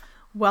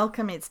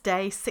Welcome, it's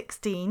day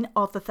 16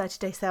 of the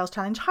 30-day sales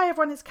challenge. Hi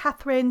everyone, it's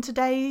Catherine.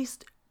 Today's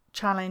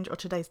challenge or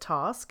today's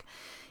task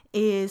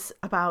is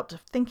about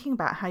thinking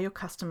about how your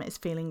customer is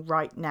feeling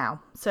right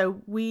now.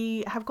 So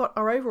we have got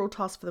our overall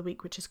task for the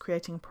week, which is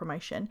creating a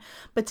promotion.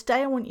 But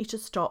today I want you to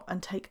stop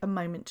and take a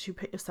moment to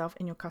put yourself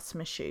in your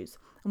customer's shoes.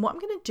 And what I'm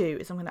going to do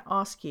is I'm going to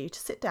ask you to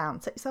sit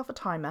down, set yourself a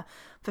timer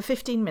for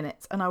 15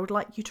 minutes. And I would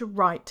like you to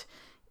write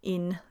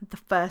in the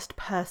first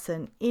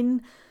person,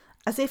 in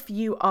as if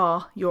you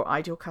are your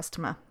ideal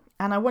customer.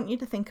 And I want you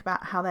to think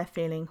about how they're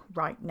feeling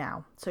right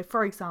now. So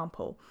for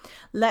example,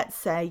 let's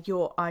say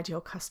your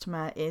ideal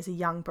customer is a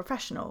young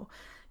professional.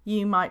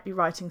 You might be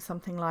writing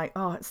something like,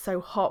 oh, it's so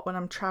hot when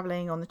I'm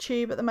traveling on the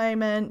tube at the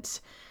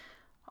moment.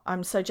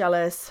 I'm so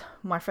jealous.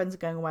 My friends are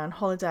going away on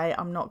holiday.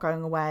 I'm not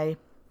going away.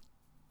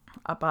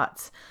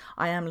 But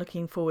I am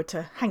looking forward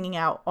to hanging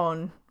out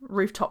on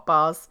rooftop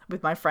bars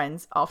with my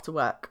friends after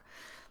work.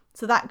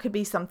 So that could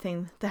be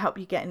something to help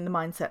you get in the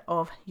mindset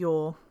of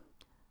your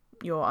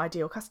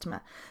ideal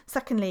customer.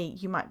 Secondly,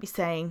 you might be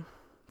saying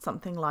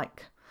something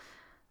like,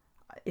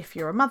 if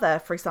you're a mother,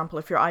 for example,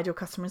 if your ideal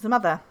customer is a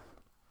mother,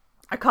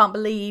 I can't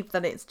believe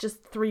that it's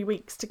just 3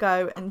 weeks to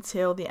go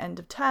until the end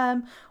of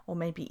term, or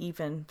maybe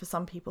even for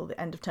some people, the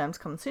end of terms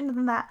comes sooner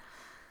than that.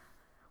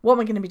 What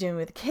am I going to be doing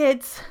with the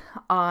kids?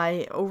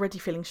 I already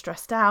feeling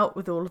stressed out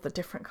with all of the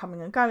different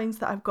coming and goings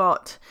that I've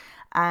got.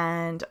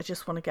 And I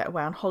just want to get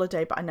away on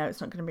holiday, but I know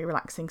it's not going to be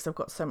relaxing because I've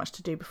got so much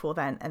to do before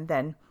then. And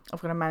then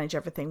I've got to manage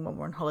everything when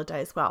we're on holiday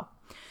as well.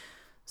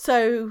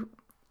 So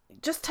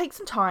just take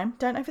some time.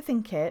 Don't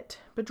overthink it,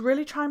 but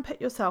really try and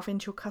put yourself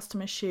into your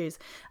customer's shoes,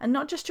 and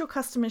not just your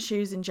customer's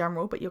shoes in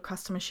general, but your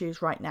customer's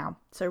shoes right now.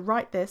 So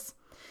write this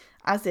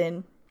as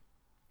in,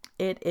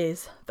 it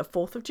is the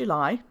 4th of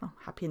July. Oh,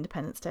 happy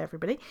Independence Day,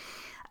 everybody.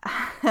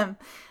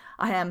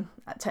 I am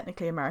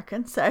technically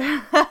American,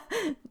 so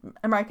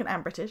American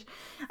and British.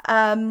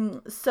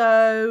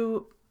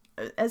 So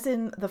as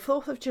in the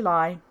 4th of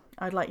July,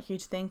 I'd like you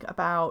to think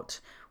about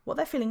what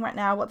they're feeling right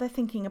now, what they're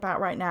thinking about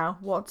right now,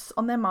 what's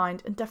on their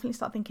mind, and definitely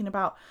start thinking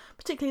about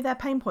particularly their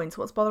pain points,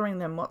 what's bothering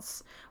them,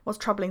 what's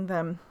troubling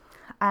them.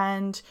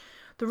 And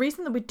the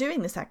reason that we're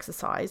doing this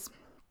exercise,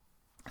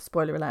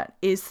 spoiler alert,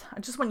 is I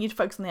just want you to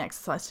focus on the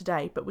exercise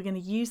today, but we're going to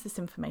use this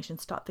information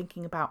to start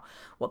thinking about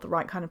what the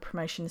right kind of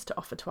promotion is to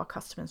offer to our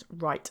customers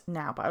right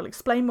now. But I'll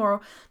explain more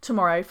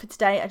tomorrow. For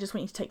today, I just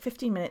want you to take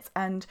 15 minutes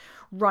and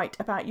write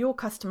about your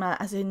customer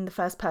as in the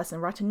first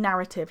person. Write a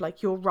narrative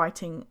like you're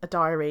writing a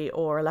diary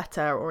or a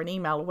letter or an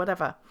email or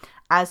whatever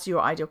as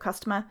your ideal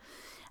customer.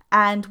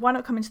 And why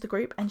not come into the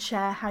group and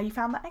share how you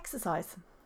found that exercise?